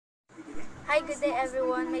Hi, good day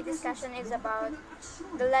everyone. My discussion is about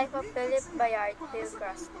the life of Philip Bayard Bill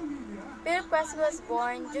Crosby. Bill Crosby was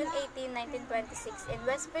born June 18, 1926 in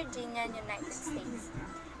West Virginia, United States,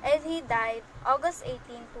 and he died August 18,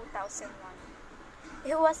 2001.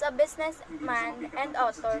 He was a businessman and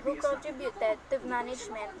author who contributed to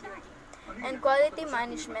management theory and quality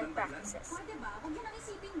management practices.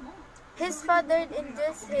 His father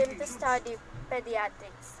induced him to study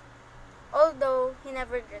pediatrics, although he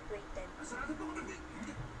never graduated.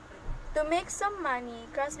 To make some money,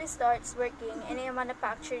 Crosby starts working in a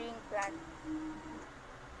manufacturing plant.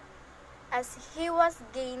 As he was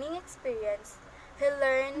gaining experience, he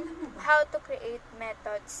learned how to create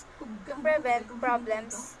methods to prevent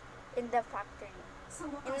problems in the factory.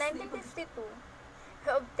 In 1952, he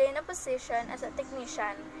obtained a position as a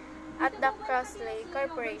technician at the Crosby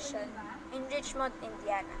Corporation in Richmond,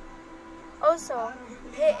 Indiana. Also,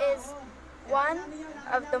 he is one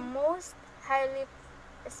of the most highly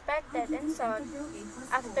respected and sought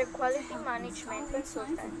after quality management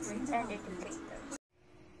consultants and educators.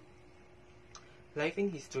 Life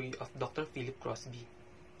and History of Dr. Philip Crosby.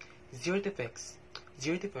 Zero defects.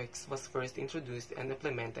 Zero defects was first introduced and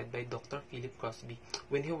implemented by Dr. Philip Crosby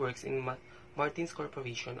when he works in Martin's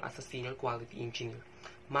Corporation as a senior quality engineer.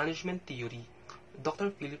 Management theory. Dr.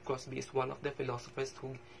 Philip Crosby is one of the philosophers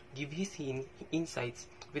who give his insights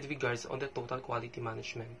with regards on the total quality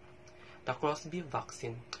management. The Crosby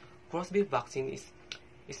vaccine. Crosby vaccine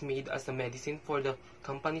is made as a medicine for the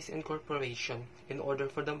companies and corporation in order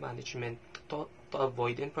for the management to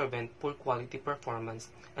avoid and prevent poor quality performance.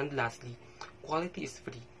 And lastly, Quality is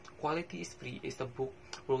Free. Quality is Free is a book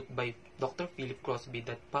wrote by Dr. Philip Crosby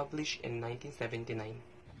that published in 1979.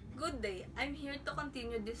 Good day, I'm here to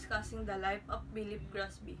continue discussing the life of Philip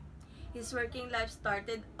Crosby. His working life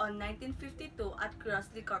started on 1952 at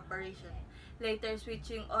Crosby Corporation, later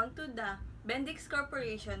switching on to the Bendix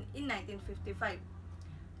Corporation in 1955.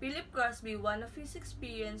 Philip Crosby, one of his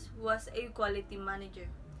experience was a quality manager.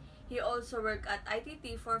 He also worked at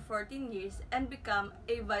ITT for 14 years and became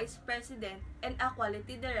a vice president and a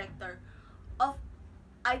quality director of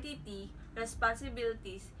ITT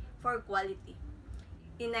responsibilities for quality.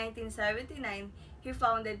 In 1979, he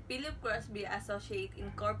founded Philip Crosby Associate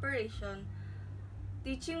Incorporation,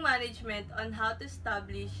 teaching management on how to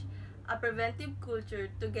establish a preventive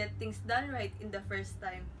culture to get things done right in the first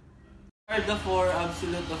time. What are the four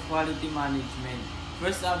absolute of quality management?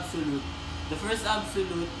 First absolute. The first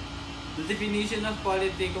absolute, the definition of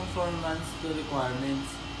quality conformance to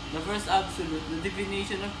requirements. The first absolute, the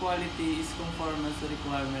definition of quality is conformance to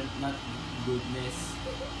requirement, not goodness.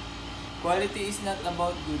 Quality is not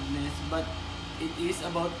about goodness, but it is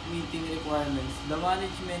about meeting requirements. The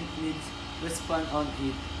management needs to respond on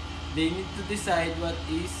it. They need to decide what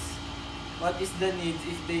is the needs.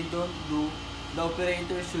 If they don't do, the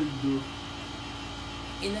operator should do.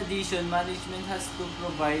 In addition, management has to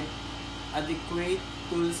provide adequate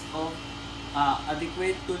tools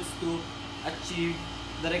to achieve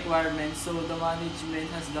the requirements. So the management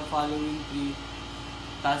has the following three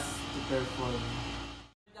tasks to perform.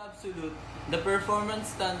 Absolute. The performance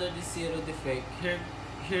standard is zero defect.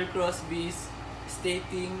 Here Crosby is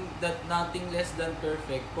stating that nothing less than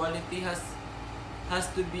perfect. Quality has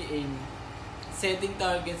to be aimed. Setting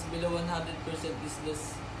targets below 100% is the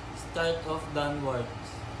start of downwards.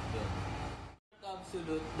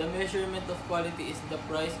 Absolute. The measurement of quality is the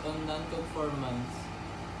price on non-conformance.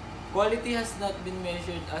 Quality has not been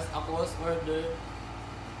measured as a cost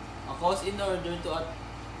in order to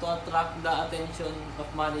attract the attention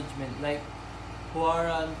of management, like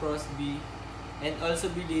Warren Crosby, and also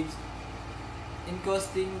believes in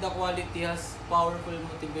costing the quality has powerful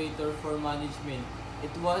motivator for management. It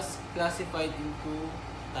was classified into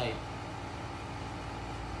type.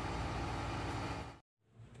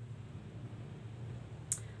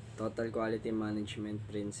 Total quality management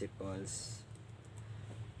principles.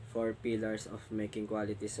 4 pillars of making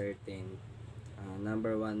quality certain.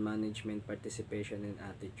 Number 1, management participation and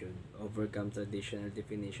attitude. Overcome traditional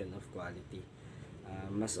definition of quality.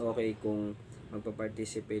 Mas okay kung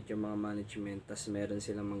magpa-participate yung mga management tas meron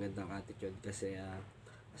silang magandang attitude kasi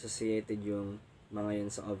associated yung mga yun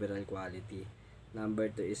sa overall quality. Number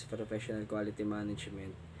 2 is professional quality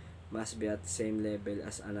management must be at same level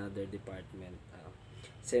as another department.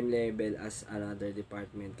 Same level as another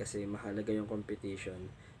department kasi mahalaga yung competition.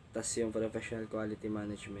 Tas yung professional quality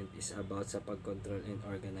management is about sa pag-control and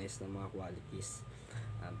organize ng mga qualities.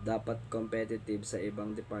 Dapat competitive sa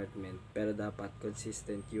ibang department pero dapat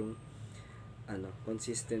consistent yung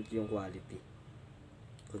quality.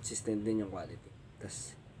 Consistent din yung quality.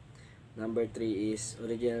 Tas Number 3 is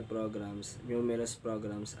original programs, numerous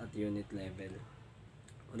programs at unit level.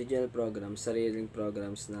 Original programs, sariling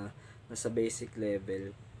programs na nasa basic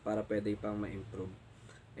level para pwede pang ma-improve.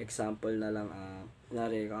 Example na lang,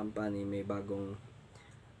 kunwari company may bagong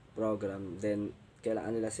program, then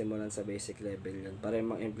kailangan nila simulan sa basic level yun. Para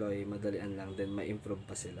yung mga employee, madalian lang, then ma-improve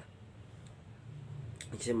pa sila.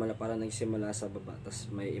 Nagsimula sa baba,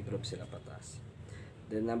 tapos may improve sila pataas.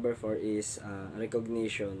 Then number 4 is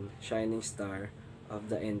recognition, shining star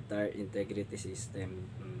of the entire integrity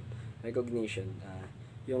system. Recognition,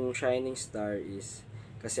 yung shining star is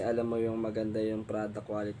kasi alam mo yung maganda yung product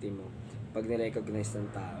quality mo. Pag ni-recognize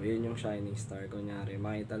ng tao, yun yung shining star. Kunyari,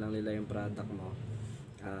 makita lang nila yung product mo,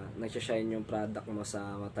 nagsashine yung product mo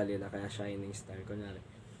sa mata nila, kaya shining star. Kunyari,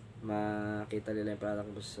 makita nila yung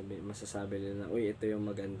product mo, masasabi nila na, uy, ito yung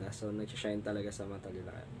maganda. So, nagsashine talaga sa mata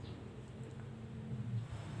nila.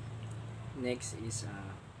 Next is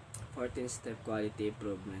 14-step quality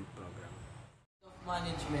improvement program.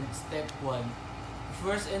 Management, step 1.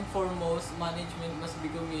 First and foremost, management must be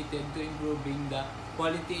committed to improving the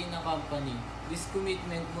quality in a company. This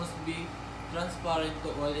commitment must be transparent to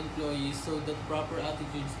all employees so that proper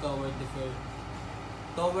attitudes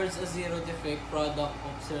towards a zero-defect product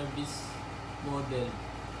of service model.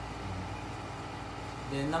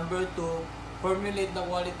 Then number 2, formulate the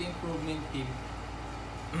quality improvement team.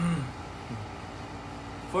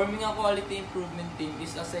 Forming a quality improvement team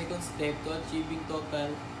is a second step to achieving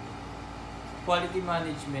total quality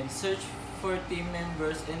management. Search for team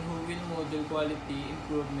members and who will model quality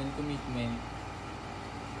improvement commitment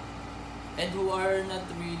and who are not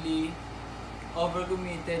really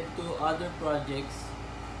overcommitted to other projects.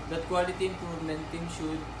 That quality improvement team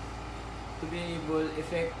should to be able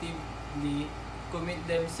effectively commit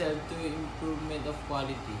themselves to improvement of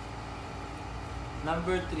quality.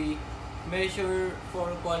 Number 3, measure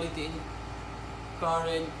for quality in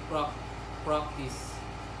current practice.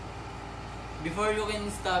 Before you can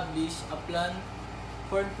establish a plan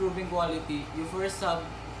for improving quality, you first have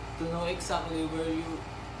to know exactly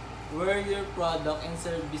where your product and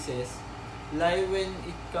services lie when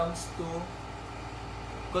it comes to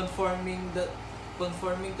conforming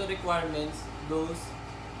to requirements. The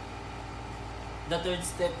third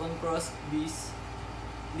step on Crosby's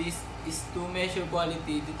list is to measure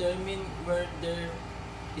quality, determine where there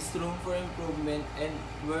is room for improvement and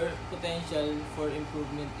where potential for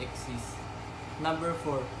improvement exists. Number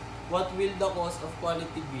 4, what will the cost of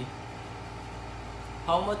quality be?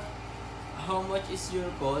 How much is your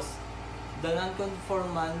cost? The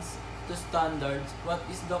non-conformance to standards, what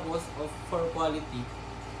is the cost for quality?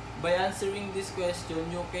 By answering this question,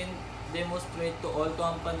 you can demonstrate to all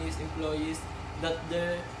companies' employees that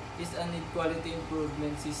there is a need quality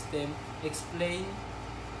improvement system. Explain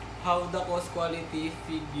how the cost quality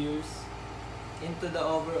figures into the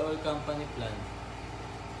overall company plan.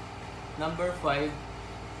 Number 5,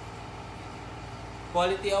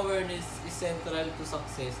 quality awareness is central to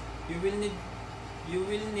success. You will need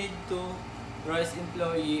to raise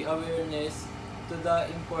employee awareness to the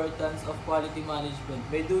importance of quality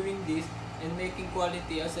management. By doing this and making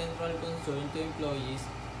quality a central concern to employees,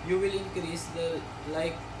 you will increase the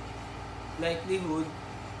likelihood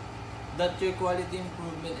that your quality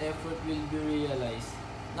improvement effort will be realized.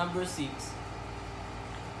 Number 6,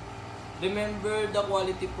 remember the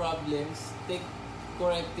quality problems, take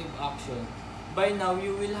corrective action. By now,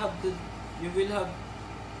 you will have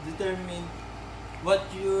determined what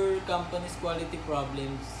your company's quality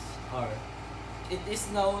problems are. It is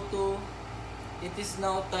now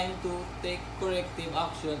time to take corrective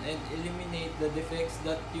action and eliminate the defects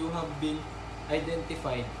that you have been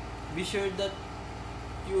identified. Be sure that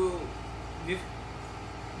you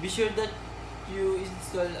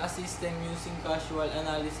install a system using casual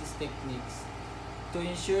analysis techniques to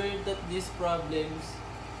ensure that these problems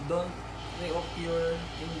don't reoccur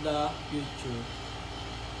in the future.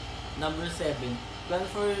 Number 7, plan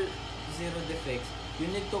for zero defects. You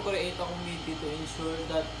need to create a committee to ensure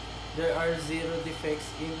that there are zero defects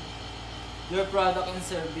in your product and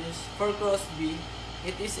service. For Crosby,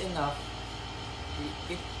 it is enough.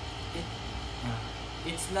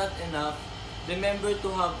 It's not enough. Remember to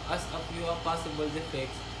have as a few possible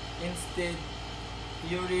defects. Instead,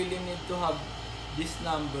 you really need to have this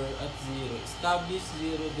number at 0. Establish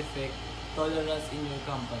zero defect tolerance in your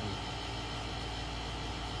company.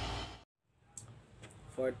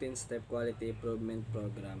 14-step quality improvement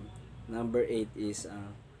program. Number 8 is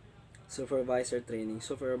supervisor training.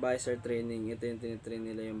 Supervisor training, ito yung tinitrain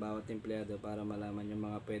nila yung bawat empleyado para malaman yung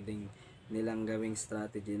mga pwedeng nilang gawing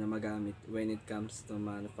strategy na magamit when it comes to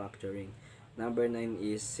manufacturing. Number 9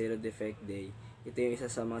 is zero defect day. Ito yung isa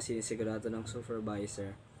sa mga sinisigurado ng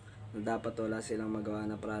supervisor na dapat wala silang magawa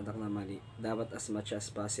na product na mali. Dapat as much as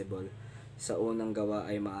possible sa unang gawa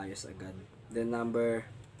ay maayos agad. Then number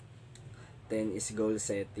 10 is goal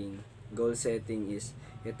setting. Goal setting is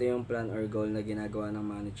ito yung plan or goal na ginagawa ng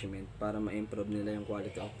management para ma-improve nila yung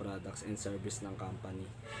quality of products and service ng company.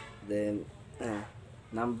 Then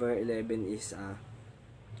number 11 is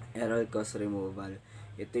error cost removal.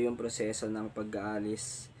 Ito yung proseso ng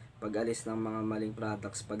pag-alis ng mga maling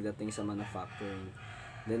products pagdating sa manufacturing.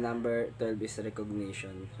 Then number 12 is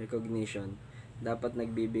recognition. Recognition, dapat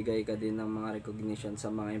nagbibigay ka din ng mga recognition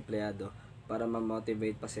sa mga empleyado para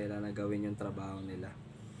ma-motivate pa sila na gawin yung trabaho nila.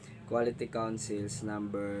 Quality councils,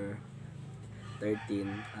 number 13.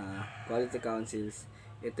 Quality councils,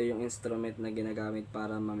 ito yung instrument na ginagamit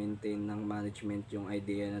para ma-maintain ng management yung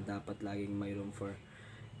idea na dapat laging may room for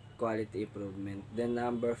quality improvement. Then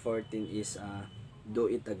number 14 is do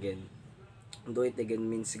it again. Do it again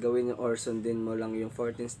means gawin or sundin mo lang yung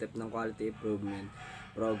 14 step ng quality improvement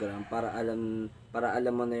program para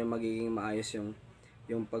alam mo na yung magiging maayos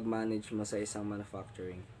yung pag-manage mo sa isang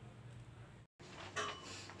manufacturing.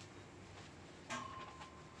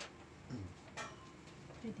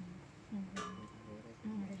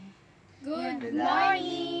 Good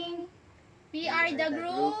morning! We are the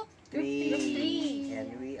group 3. And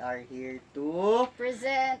we are here to...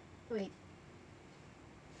 present. Wait.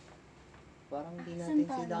 Parang hindi natin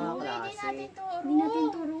sila kaklase. Hindi natin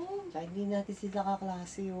turo. Tsaka hindi natin sila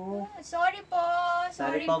kaklase, oh. Sorry po.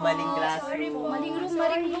 Sorry po, maling classroom. Sorry po. Maling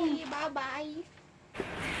room. Bye-bye.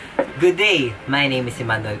 Good day! My name is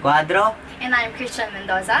Emmanuel Cuadro. And I'm Christian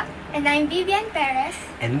Mendoza. And I'm Vivian Perez.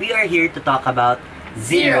 And we are here to talk about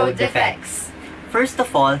zero defects. First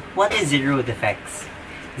of all, what is zero defects?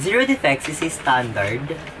 Zero defects is a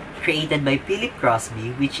standard created by Philip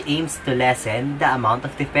Crosby which aims to lessen the amount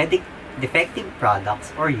of defective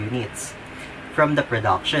products or units from the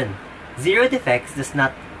production. Zero defects does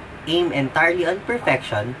not aim entirely on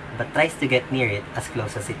perfection but tries to get near it as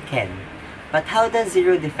close as it can. But how does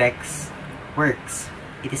zero defects works?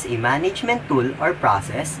 It is a management tool or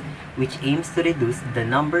process which aims to reduce the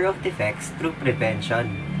number of defects through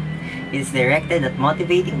prevention. It is directed at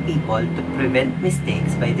motivating people to prevent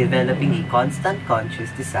mistakes by developing a constant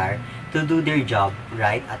conscious desire to do their job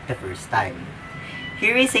right at the first time.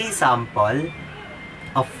 Here is a sample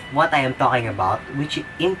of what I am talking about, which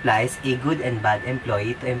implies a good and bad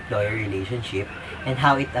employee-to-employer relationship and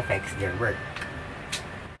how it affects their work.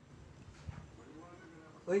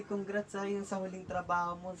 Uy, congrats sa yun sa huling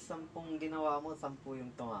trabaho mo. 10 ginawa mo, 10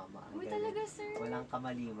 yung tumama. Uy, talaga, sir. Walang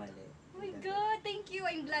kamali-mali. Oh my God. Thank you.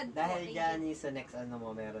 I'm glad po. Dahil Thank dyan, you. sa next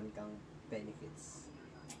meron kang benefits.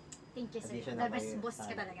 Thank you, sir. Additional The best kayo boss sa-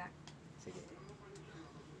 ka talaga. Sige.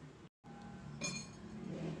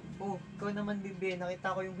 Oh, ikaw naman, Bibi.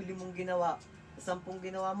 Nakita ko yung huli mong ginawa. Sa 10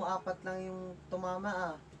 ginawa mo, 4 lang yung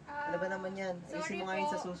tumama, Ano ba naman yan? Ayusin mo nga yun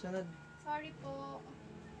sa susunod. Sorry po.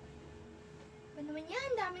 Ano naman yan?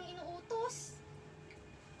 Daming inuutos.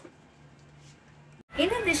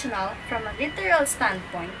 In additional, from a literal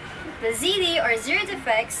standpoint, the ZD or zero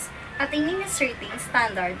defects attaining a certain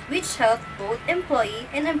standard which help both employee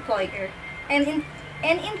and employer and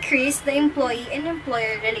increase the employee and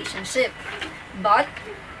employer relationship. But,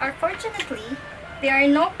 unfortunately, there are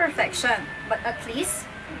no perfection, but at least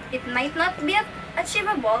it might not be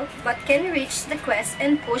achievable but can reach the quest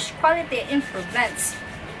and push quality improvements.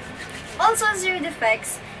 Also, zero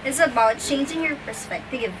defects is about changing your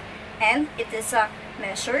perspective, and it is a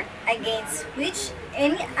measure against which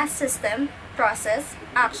any system, process,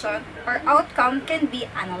 action, or outcome can be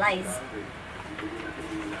analyzed.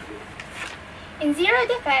 In zero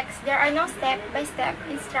defects, there are no step-by-step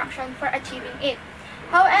instruction for achieving it.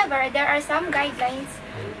 However, there are some guidelines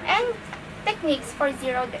and techniques for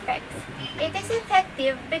zero defects. It is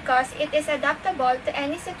effective because it is adaptable to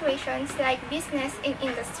any situations like business and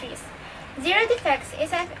industries. Zero defects is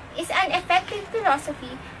an effective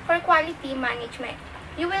philosophy for quality management.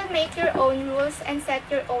 You will make your own rules and set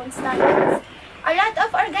your own standards. A lot of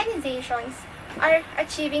organizations are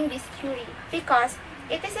achieving this theory because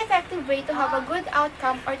it is an effective way to have a good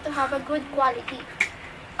outcome or to have a good quality.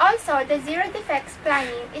 Also, the zero defects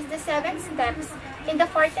planning is the 7 steps in the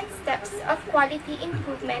 14 steps of quality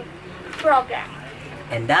improvement program.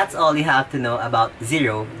 And that's all you have to know about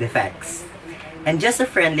zero defects. And just a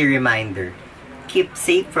friendly reminder, keep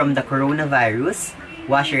safe from the coronavirus,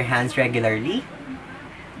 wash your hands regularly,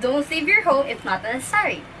 Don't leave your home if not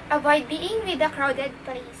necessary. Avoid being with a crowded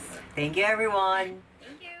place. thank you everyone!